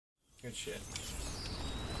Good shit.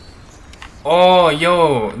 Oh,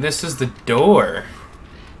 yo, this is the door.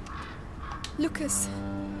 Lucas,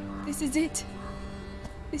 this is it.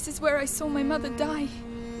 This is where I saw my mother die.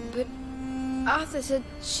 But Arthur said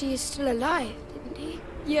she is still alive, didn't he?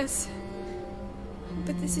 Yes.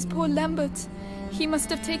 But this is poor Lambert. He must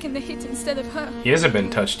have taken the hit instead of her. He hasn't been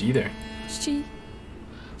touched either. She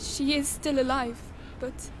is still alive,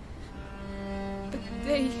 but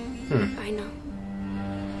they... I know.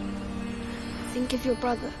 Think of your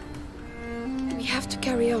brother. We have to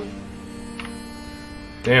carry on.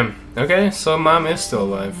 Damn. Okay, so Mom is still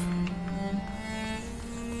alive.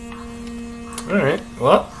 Alright,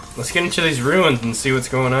 well, let's get into these ruins and see what's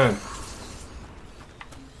going on.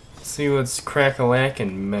 See what's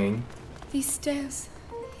crack-a-lackin', man. These stairs.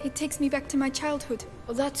 It takes me back to my childhood.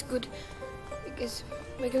 Well, that's good. Because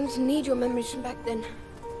we're going to need your memories from back then.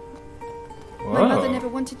 Whoa. My mother never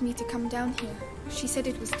wanted me to come down here. She said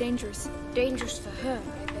it was dangerous. Dangerous for her,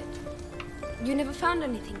 I bet. You never found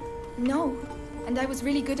anything? No, and I was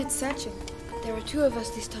really good at searching. There are two of us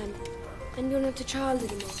this time, and you're not a child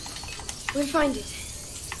anymore. We'll find it.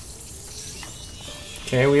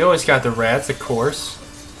 Okay, we always got the rats, of course.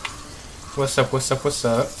 What's up, what's up, what's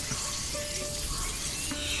up?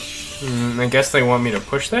 I guess they want me to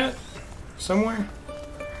push that somewhere?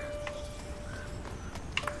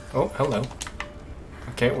 Oh, hello.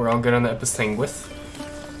 Okay, we're all good on the episthenguith.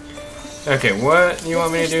 Okay, what do you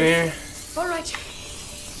want me to do here? All right.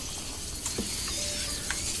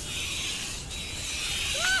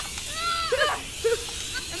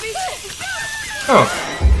 Oh.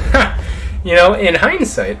 You know, in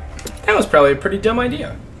hindsight, that was probably a pretty dumb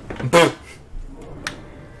idea.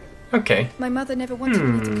 Okay. My mother never wanted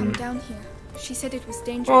me to come down here. She said it was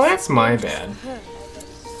dangerous. Well, that's my bad.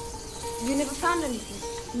 You never found anything?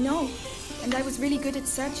 No, and I was really good at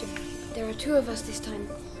searching. There are two of us this time,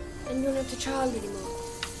 and you're not a child anymore.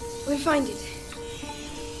 We'll find it.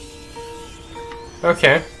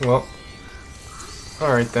 Okay, well.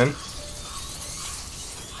 Alright then.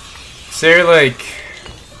 Is there like...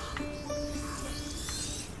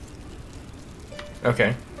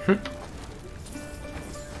 Okay.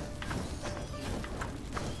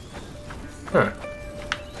 Huh.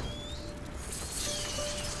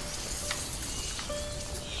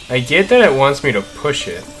 I get that it wants me to push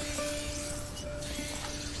it.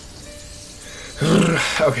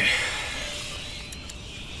 Okay.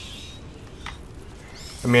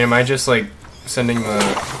 I mean, am I just like sending the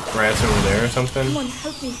rats over there or something? Come on,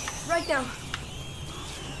 help me. Right now.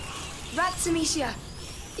 Rats, Amicia.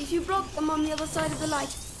 If you block them on the other side of the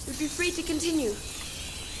light, you'll be free to continue.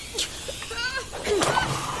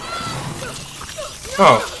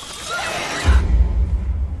 Oh.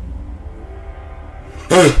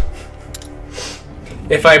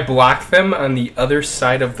 If I block them on the other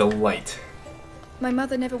side of the light. My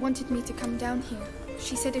mother never wanted me to come down here.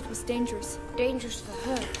 She said it was dangerous. Dangerous for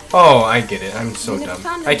her. Oh, I get it. I'm so You never dumb.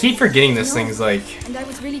 found I keep forgetting this No, thing's like and I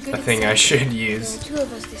was really good a at thing I searching. should There use. are two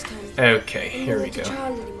of us this time. Okay, And here you're we not a go.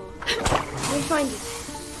 child anymore. We'll find it.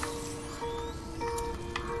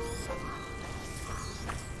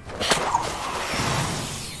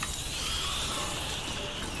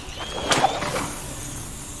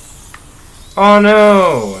 Oh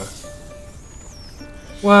no!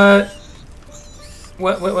 What?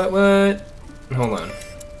 What? Hold on.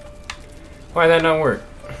 Why'd that not work?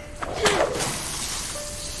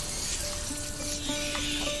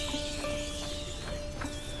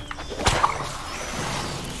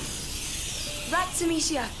 Rats,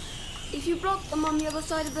 Amicia. If you block them on the other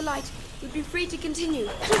side of the light, you'll be free to continue.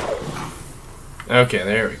 Okay,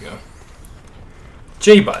 there we go.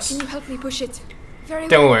 J-Bus. Can you help me push it? Very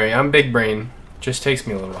Don't well. worry, I'm big brain. Just takes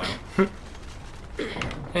me a little while.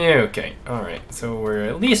 Okay, alright. So we're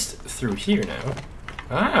at least through here now.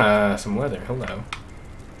 Ah, some leather. Hello.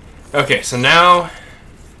 Okay, so now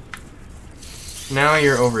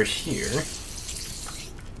you're over here.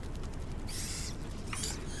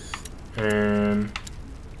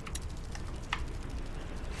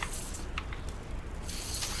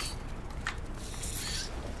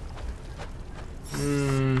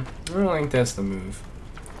 I don't think that's the move.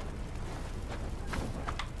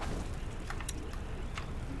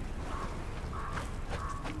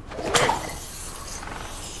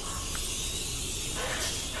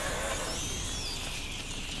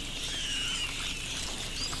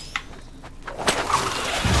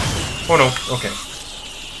 Oh no, okay.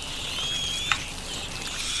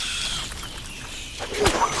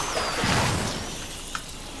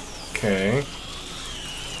 Okay.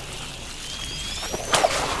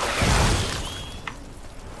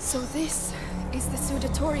 So this is the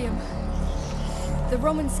Sudatorium. The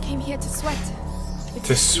Romans came here to sweat. With To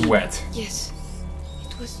the sea. sweat. Yes.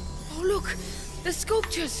 It was... Oh, look! The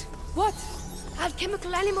sculptures! What?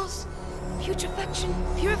 Alchemical animals, putrefaction,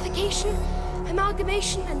 purification,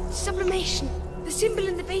 amalgamation, and sublimation. The symbol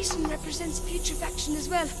in the basin represents putrefaction as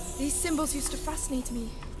well. These symbols used to fascinate me.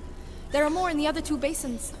 There are more in the other 2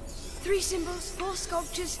 basins. 3 symbols, 4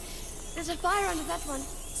 sculptures. There's a fire under that one.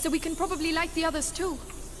 So we can probably light the others too.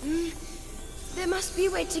 There must be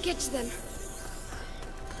a way to get to them.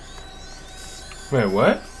 Wait,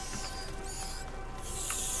 what?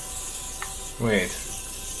 Wait.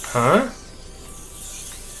 Huh?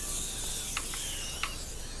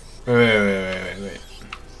 Wait.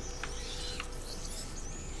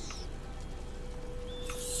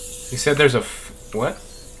 You said there's a what?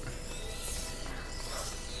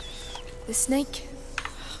 The snake.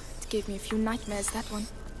 It gave me a few nightmares, that one.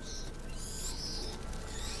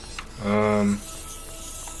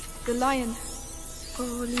 The lion.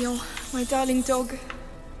 Oh, Leon, my darling dog.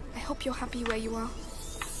 I hope you're happy where you are.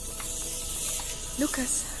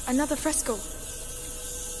 Lucas, another fresco.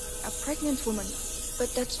 A pregnant woman.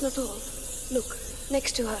 But that's not all. Look,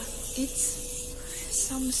 next to her. It's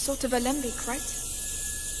some sort of alembic, right?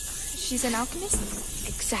 She's an alchemist?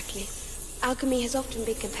 Exactly. Alchemy has often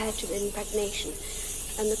been compared to impregnation,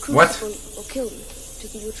 and the What? crucible or kiln to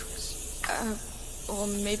the uterus. Or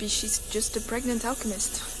maybe she's just a pregnant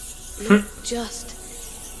alchemist. Not just.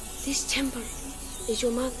 This temple is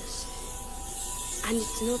your mother's. And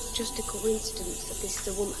it's not just a coincidence that this is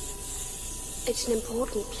a woman. It's an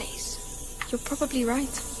important place. You're probably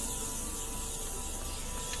right.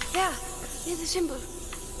 There, near the symbol.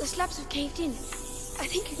 The slabs have caved in. I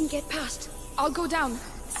think you can get past. I'll go down.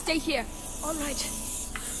 Stay here. All right.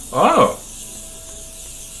 Oh!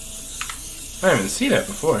 I haven't seen that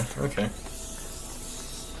before. Okay.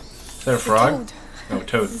 Is that a frog? Toad. No,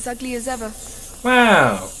 toad. As ugly as ever.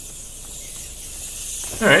 Wow!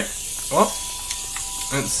 Alright. Well,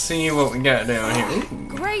 let's see what we got down here. Ooh.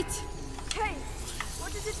 Great! Hey,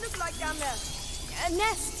 what does it look like down there? A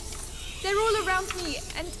nest. They're all around me,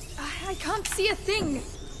 and I can't see a thing.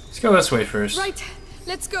 Let's go this way first. Right,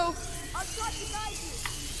 let's go. I'll try to guide you.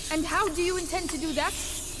 And how do you intend to do that?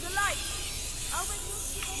 The light. I'll wait till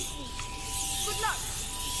you face me. Good luck.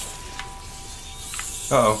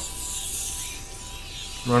 Uh-oh.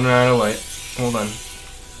 Running out of light. Hold on.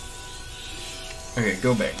 Okay,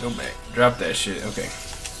 go back. Drop that shit. Okay.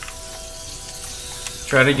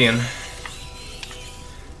 Try it again.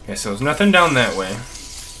 Okay, so there's nothing down that way.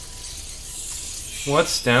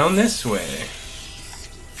 What's down this way?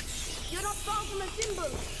 You're not far from a symbol.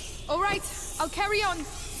 All right, I'll carry on.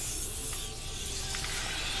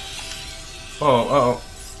 Oh.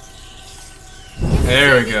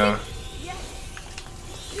 There we go. Yes.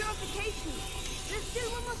 Purification. There's still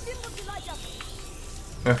one more symbol to light up.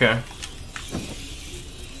 Okay.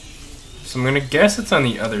 So I'm gonna guess it's on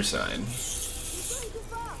the other side. You're going too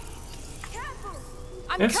far. Careful.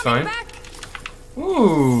 I'm It's coming fine. back.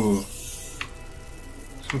 Ooh.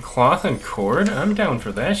 Some cloth and cord? I'm down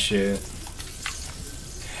for that shit.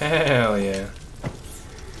 Hell yeah.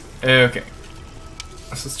 Okay.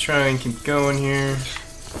 So let's try and keep going here.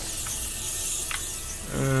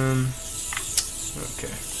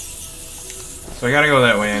 Okay. So I gotta go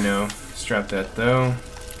that way, I know. Strap that though.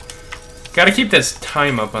 Gotta keep this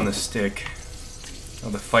time up on the stick. Oh,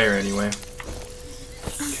 the fire anyway.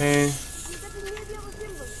 Okay. You're getting near the other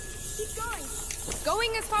symbol. Keep going.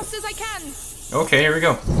 Going as fast as I can. Okay, here we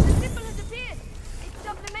go. The symbol has appeared. It's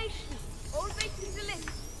sublimation. All basins are lit.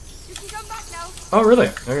 You can come back now. Oh, really?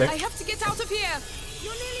 I Okay. have to get out of here.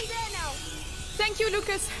 You're nearly there now. Thank you,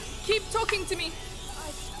 Lucas. Keep talking to me.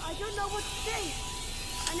 I don't know what to say.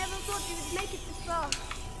 I never thought you would make it this far.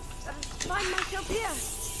 I find myself here.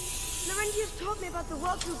 Laurentius told me about the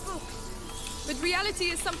world through books. But reality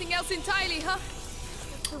is something else entirely, huh?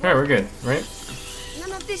 Alright, we're good, right?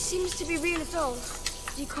 None of this seems to be real at all.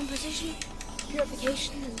 Decomposition,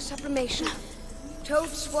 purification, and sublimation. Toad,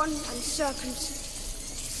 swan, and serpent.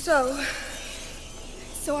 So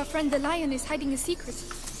our friend the lion is hiding a secret.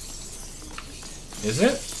 Is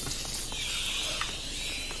it?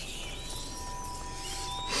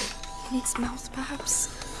 In its mouth, perhaps.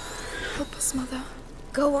 Help us, Mother.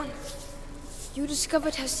 Go on. You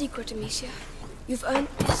discovered her secret, Amicia. You've earned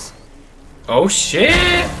this. Oh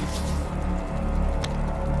shit!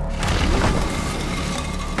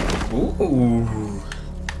 Ooh.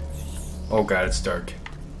 Oh god, it's dark.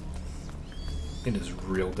 It is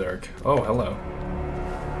real dark. Oh, hello.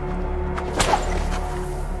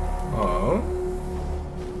 Oh.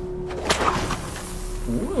 It's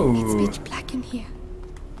Ooh. pitch black in here.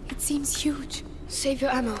 It seems huge. Save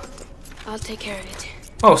your ammo. I'll take care of it.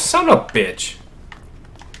 Oh, son of a bitch.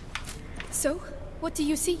 So, what do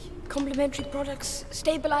you see? Complementary products,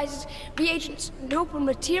 stabilizers, reagents, noble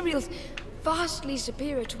materials, vastly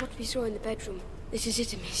superior to what we saw in the bedroom. This is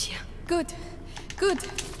it, Amicia. Good. Good.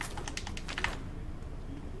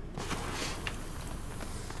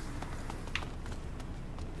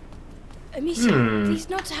 Amicia, these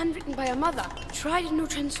notes are handwritten by her mother. Tried a new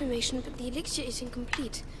transformation, but the elixir is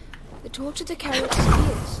incomplete. The torch of the carrier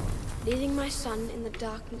disappears, leaving my son in the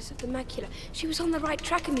darkness of the macula. She was on the right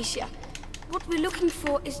track, Amicia. What we're looking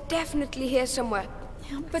for is definitely here somewhere.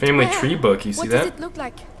 Yeah, but Family where? tree book, you see what that? does it look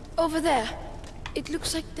like? Over there. It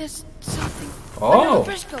looks like there's something. Oh. Another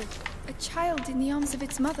fresco. A child in the arms of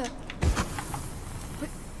its mother. But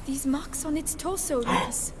these marks on its torso,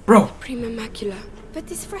 Lucas. Bro. Prima macula. But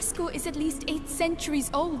this fresco is at least 8 centuries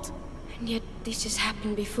old. And yet this has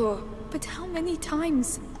happened before. But how many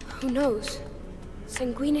times? Who knows?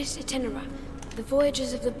 Sanguinis itinera. The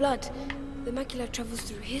voyages of the blood. The macula travels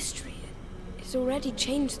through history. It's already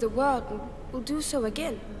changed the world and will do so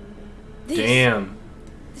again. Damn.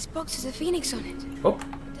 This box has a phoenix on it. Oh.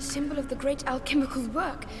 The symbol of the great alchemical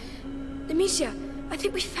work. Amicia, I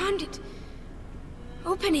think we found it.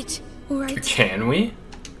 Open it. All right. Can we?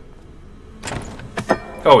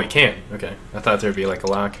 Oh, we can. Okay. I thought there'd be like a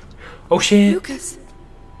lock. Oh shit. Lucas.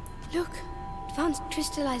 Look. Advanced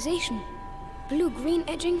crystallization. Blue-green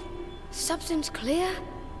edging. Substance clear.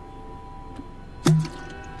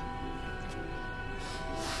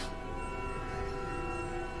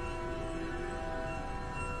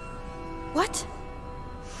 What?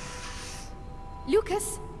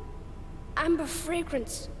 Lucas? Amber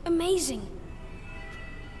fragrance. Amazing.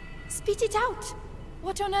 Spit it out.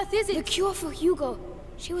 What on earth is The it? cure for Hugo.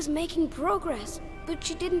 She was making progress, but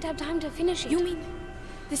she didn't have time to finish it. You mean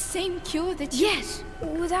the same cure that you... Yes,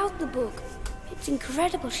 without the book. It's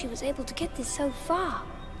incredible she was able to get this so far.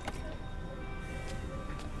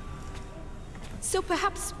 So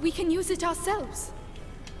perhaps we can use it ourselves.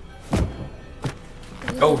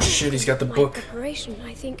 Oh shit, he's got the My book. preparation,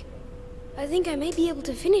 I think I may be able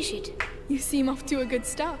to finish it. You seem off to a good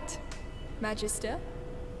start, Magister.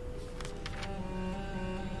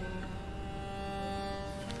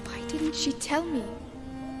 Why didn't she tell me?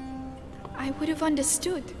 I would have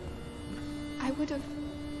understood. I would have...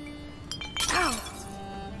 Ow!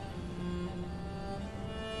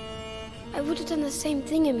 I would have done the same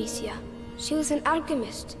thing, Amicia. She was an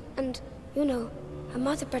alchemist, and, you know, her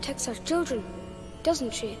mother protects her children,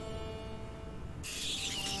 doesn't she?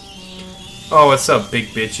 Oh, what's up, big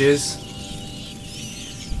bitches?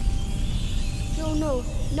 No,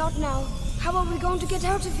 not now. How are we going to get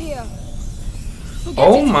out of here? Forget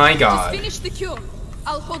Oh it. my god. Just finish the cure.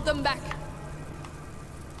 I'll hold them back.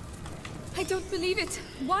 I don't believe it.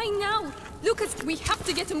 Why now? Lucas, we have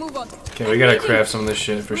to get a move on. Okay, we gotta craft some of this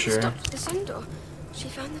shit for Mother sure. stopped the sun door. She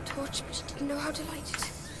found the torch, but she didn't know how to light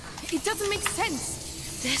it. It doesn't make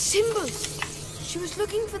sense. They're symbols. She was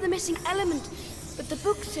looking for the missing element, but the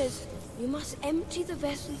book says you must empty the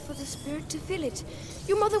vessel for the spirit to fill it.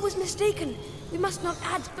 Your mother was mistaken. We must not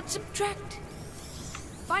add, but subtract.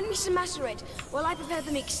 Find me some macerate while I prepare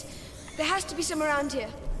the mix. There has to be some around here.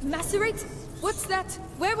 Macerate? What's that?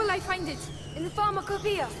 Where will I find it? In the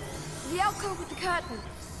pharmacopoeia. The alcove with the curtain.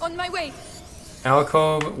 On my way.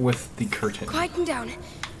 Alcove with the curtain. Quieten down.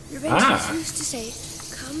 Laurentius used to say,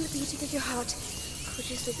 calm the beating of your heart,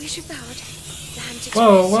 which is the wish of the heart. The hands express.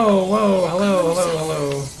 Whoa,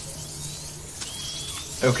 hello.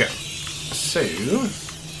 Okay. So...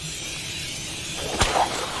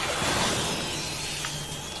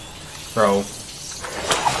 Bro.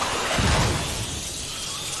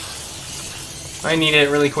 I need it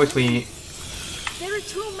really quickly. There are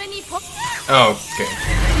too many pop... Oh, okay.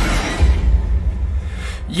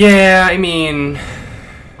 Yeah, I mean...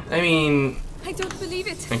 I don't believe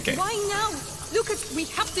it. Okay. Why now? Lucas, we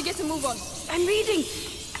have to get a move on. I'm reading.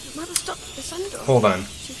 Your mother stopped the sun door. Hold on.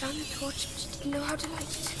 She found the torch, but she didn't know how to light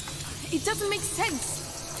it. It doesn't make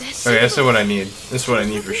sense. Okay, this is what I need. This is what I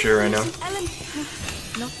need for sure right now.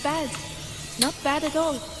 Not bad. Not bad at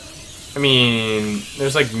all. I mean,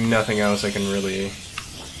 there's like nothing else I can really...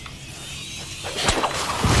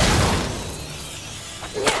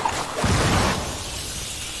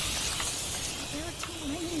 There are too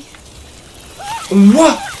many.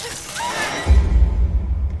 What?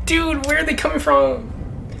 Dude, where are they coming from?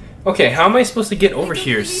 Okay, how am I supposed to get over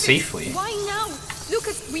here safely? Why now?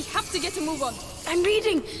 Lucas, we have to get a move on. I'm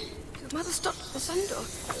reading. Your mother stopped the sun door.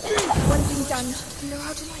 One thing done. Didn't know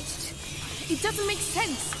how to light it. It doesn't make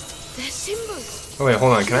sense. They're symbols. Oh wait,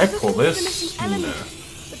 hold on, can I She was pull looking for the this? missing No. element,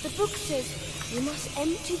 but the book says you must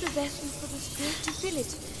empty the vessel for the spirit to fill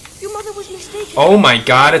it. Your mother was mistaken. Oh my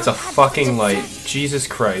god, it's a fucking light. Jesus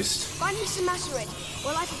Christ. Find me some macerate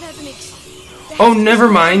while I prepare the mix. Oh, never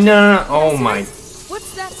mind. No. Oh my.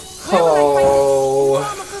 What's that? Oh.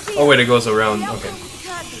 Oh wait, it goes around. Okay.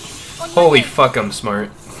 Holy fuck, I'm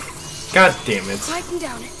smart. God damn it. Quieten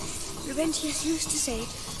down. Laurentius used to say,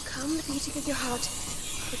 calm the beating of your heart,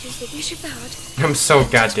 which is the wish of the heart. I'm so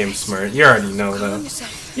goddamn smart. You already know though.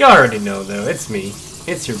 You already know though. It's me.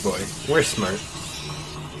 It's your boy. We're smart.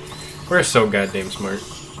 We're so goddamn smart.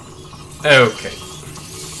 Okay.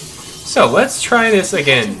 So let's try this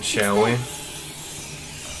again, shall we?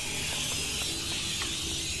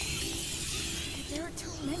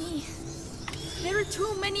 There are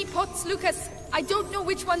too many pots, Lucas. I don't know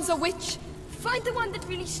which one's a which. Find the one that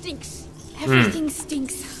really stinks. Everything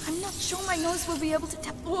stinks. I'm not sure my nose will be able to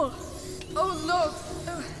tap. Oh Lord.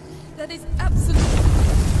 Oh, that is absolute.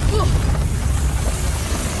 Oh.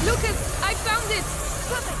 Lucas, I found it.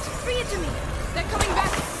 Perfect. Bring it to me. They're coming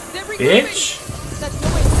back. They're regrouping. Bitch. That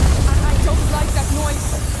noise. I don't like that noise.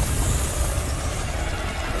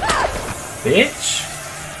 Bitch.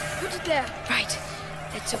 Put it there. Right.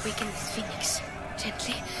 Let's awaken this phoenix.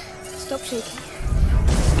 Gently. Stop shaking.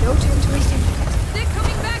 No time to waste any. They're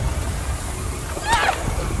coming back.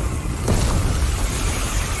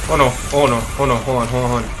 Oh no. Oh no. Oh no. Hold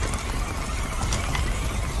on.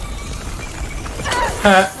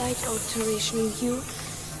 Light alteration in you.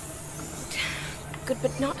 Good,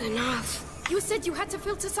 but not enough. You said you had to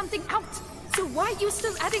filter something out. So why are you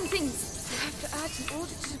still adding things? You have to add in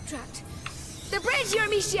order to subtract. The bridge,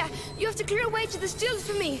 Amicia! You have to clear a way to the stills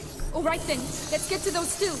for me. All right then. Let's get to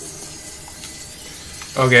those stills.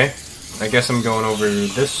 Okay. I guess I'm going over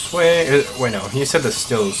this way. Wait, no. He said the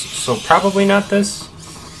stills, so probably not this.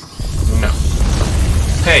 No.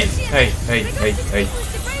 Hey.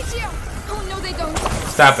 Oh no, they don't.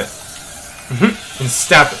 Stop it.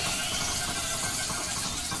 Stop it.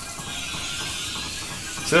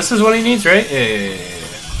 So this is what he needs, right? Yeah.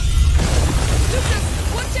 Lucas,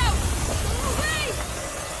 watch out.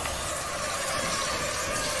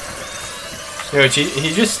 Go away. Yo,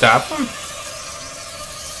 he just stopped him?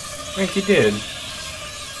 I think he did.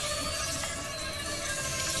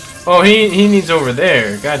 Oh, he needs over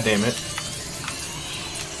there. God damn it.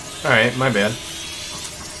 Alright, my bad.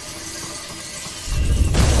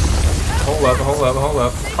 Hold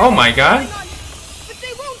up. Oh my god! But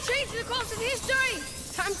they won't change the course of history!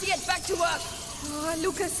 Time to get back to work. Oh,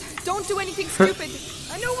 Lucas, don't do anything stupid.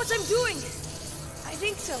 I know what I'm doing! I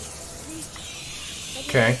think so. Please.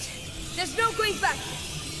 Okay. There's no going back!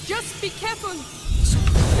 Just be careful.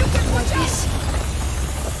 Lucas, watch out!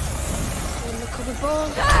 Look over the ball.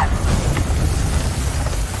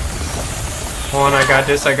 Hold on, I got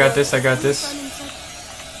this.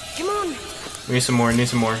 Come on! We need some more,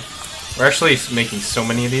 We're actually making so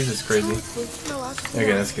many of these, it's crazy. Will flow out of the Okay,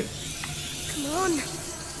 wall. that's good. Come on!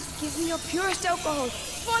 Give me your purest alcohol.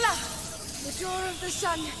 Voila! The door of the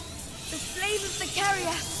sun. The flame of the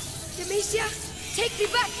carrier. Demetia, take me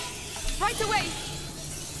back! Right away.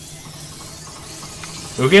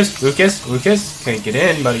 Lucas? Okay, get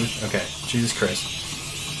in, buddy. Okay, Jesus Christ.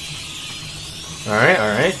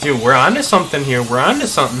 Alright. Dude, we're on to something here. There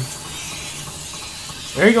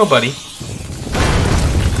you go, buddy.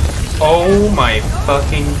 Oh my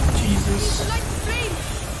fucking Jesus. Light the flame.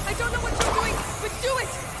 I don't know what you're doing, but do it.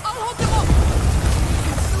 I'll hold them off.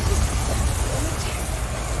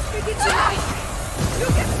 Begin to light!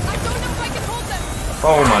 Lucas, I don't know if I can hold them.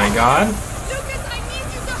 Oh my god. Lucas, I need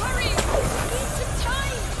you to hurry. I need some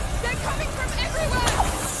time. They're coming from everywhere.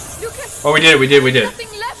 Lucas. Oh, we did it. Nothing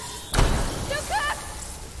left. Lucas.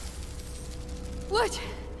 What?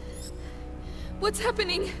 What's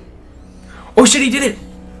happening? Oh shit, he did it!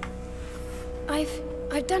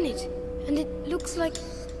 I've done it, and it looks like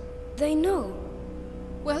they know.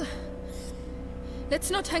 Well,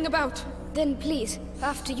 let's not hang about. Then please,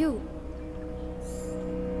 after you.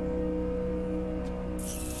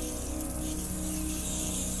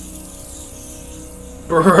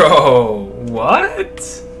 Bro, what?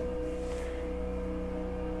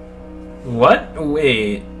 What?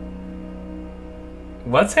 Wait.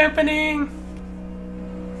 What's happening?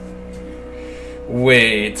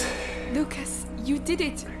 Wait. Lucas, you did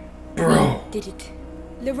it. Bro. Did it.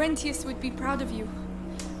 Laurentius would be proud of you.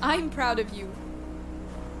 I'm proud of you.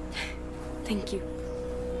 Thank you.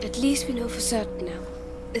 At least we know for certain now.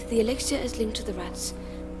 If the elixir is linked to the rats,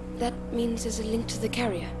 that means there's a link to the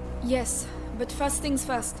carrier. Yes, but first things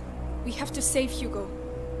first. We have to save Hugo.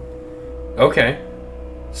 Okay.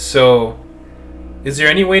 So, is there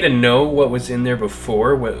any way to know what was in there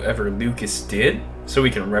before whatever Lucas did, so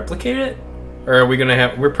we can replicate it? Or are we gonna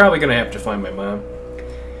have? We're probably gonna have to find my mom.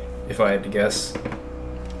 if I had to guess.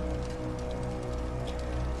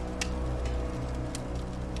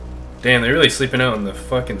 Damn, they're really sleeping out in the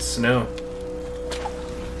fucking snow.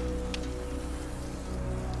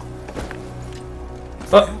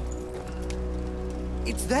 Oh!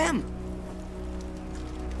 It's them!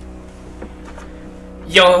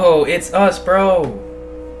 Yo, it's us, bro!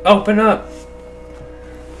 Open up!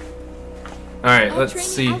 Alright, let's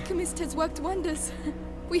see. Our training alchemist has worked wonders.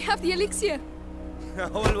 We have the elixir. I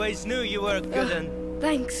always knew you were a good one.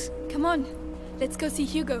 Thanks. Come on, let's go see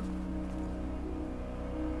Hugo.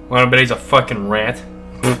 Well, I bet he's a fucking rat.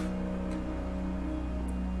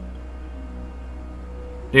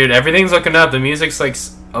 Dude, everything's looking up. The music's like...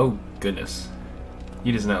 Oh, goodness.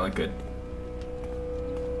 He does not look good.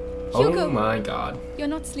 Hugo, oh my god. You're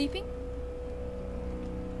not sleeping?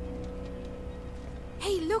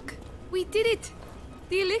 Hey, look! We did it!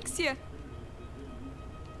 The elixir!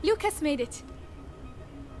 Lucas made it.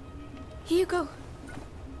 Here you go.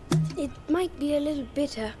 It might be a little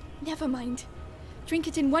bitter. Never mind. Drink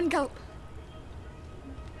it in one gulp.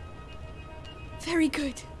 Very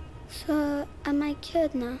good. So, am I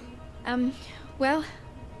cured now? Well...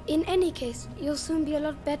 In any case, you'll soon be a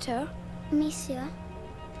lot better. Monsieur?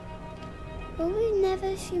 Will we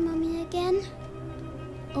never see Mommy again?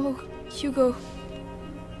 Oh, Hugo.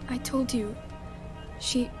 I told you.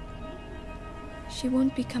 She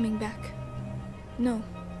won't be coming back. No.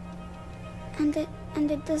 And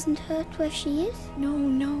it doesn't hurt where she is?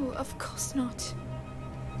 No, of course not.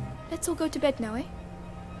 Let's all go to bed now, eh?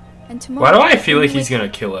 And tomorrow... Why do I feel like he's gonna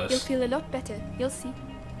kill us? You'll feel a lot better. You'll see.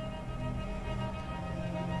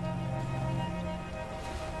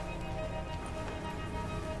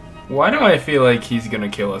 Why do I feel like he's gonna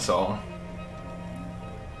kill us all?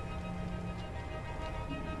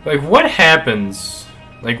 Like, what happens,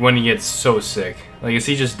 like, when he gets so sick? Like, does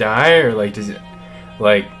he just die, or, like, does it...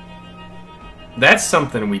 Like, that's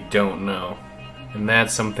something we don't know. And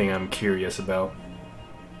that's something I'm curious about.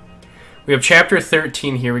 We have chapter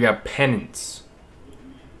 13 here. We got penance.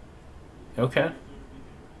 Okay.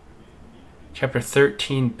 Chapter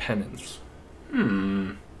 13, penance.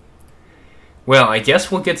 Well, I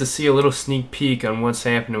guess we'll get to see a little sneak peek on what's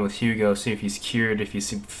happening with Hugo. See if he's cured, if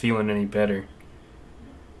he's feeling any better.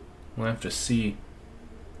 We'll have to see.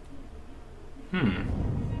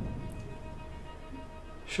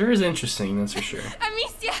 Sure is interesting, that's for sure.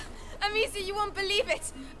 Amicia, you won't believe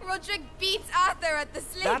it! Roderick beats Arthur at the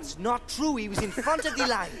sling! That's not true, he was in front of the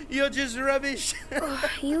line. You're just rubbish.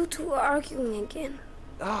 You two are arguing again.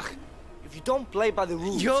 Ugh, if you don't play by the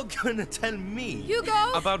rules... You're gonna tell me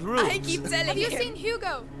Hugo! about rules. I keep telling you. Have you seen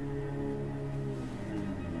Hugo?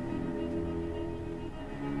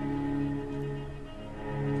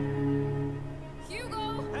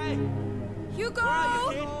 Hugo! Hey! Hugo! Where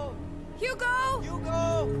are you, kid? Hugo!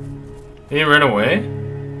 Hugo! Did he run away?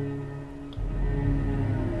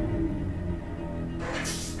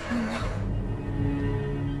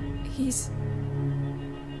 He's...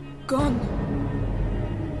 gone.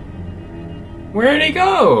 Where did he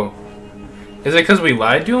go? Is it because we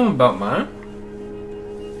lied to him about Mom?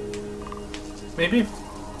 Maybe?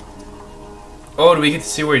 Oh, do we get to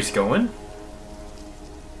see where he's going?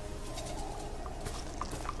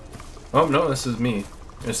 Oh, no, this is me.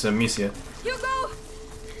 This is Amicia. Hugo!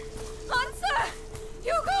 Answer!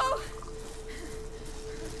 Hugo!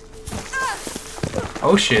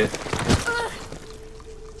 Oh, shit.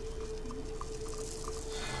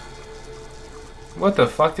 What the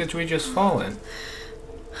fuck did we just fall in?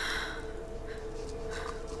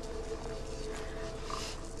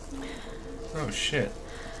 Oh, shit.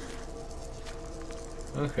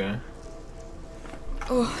 Okay.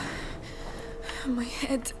 Oh, my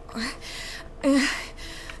head.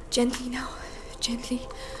 Gently now, gently.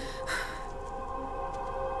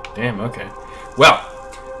 Damn, okay. Well,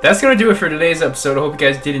 that's going to do it for today's episode. I hope you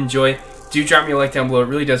guys did enjoy. Do drop me a like down below. It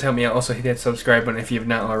really does help me out. Also, hit that subscribe button if you have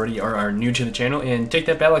not already or are new to the channel. And take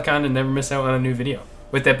that bell icon and never miss out on a new video.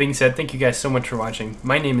 With that being said, thank you guys so much for watching.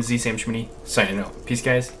 My name is TheSamSchmidty, signing out. Peace,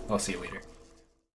 guys. I'll see you later.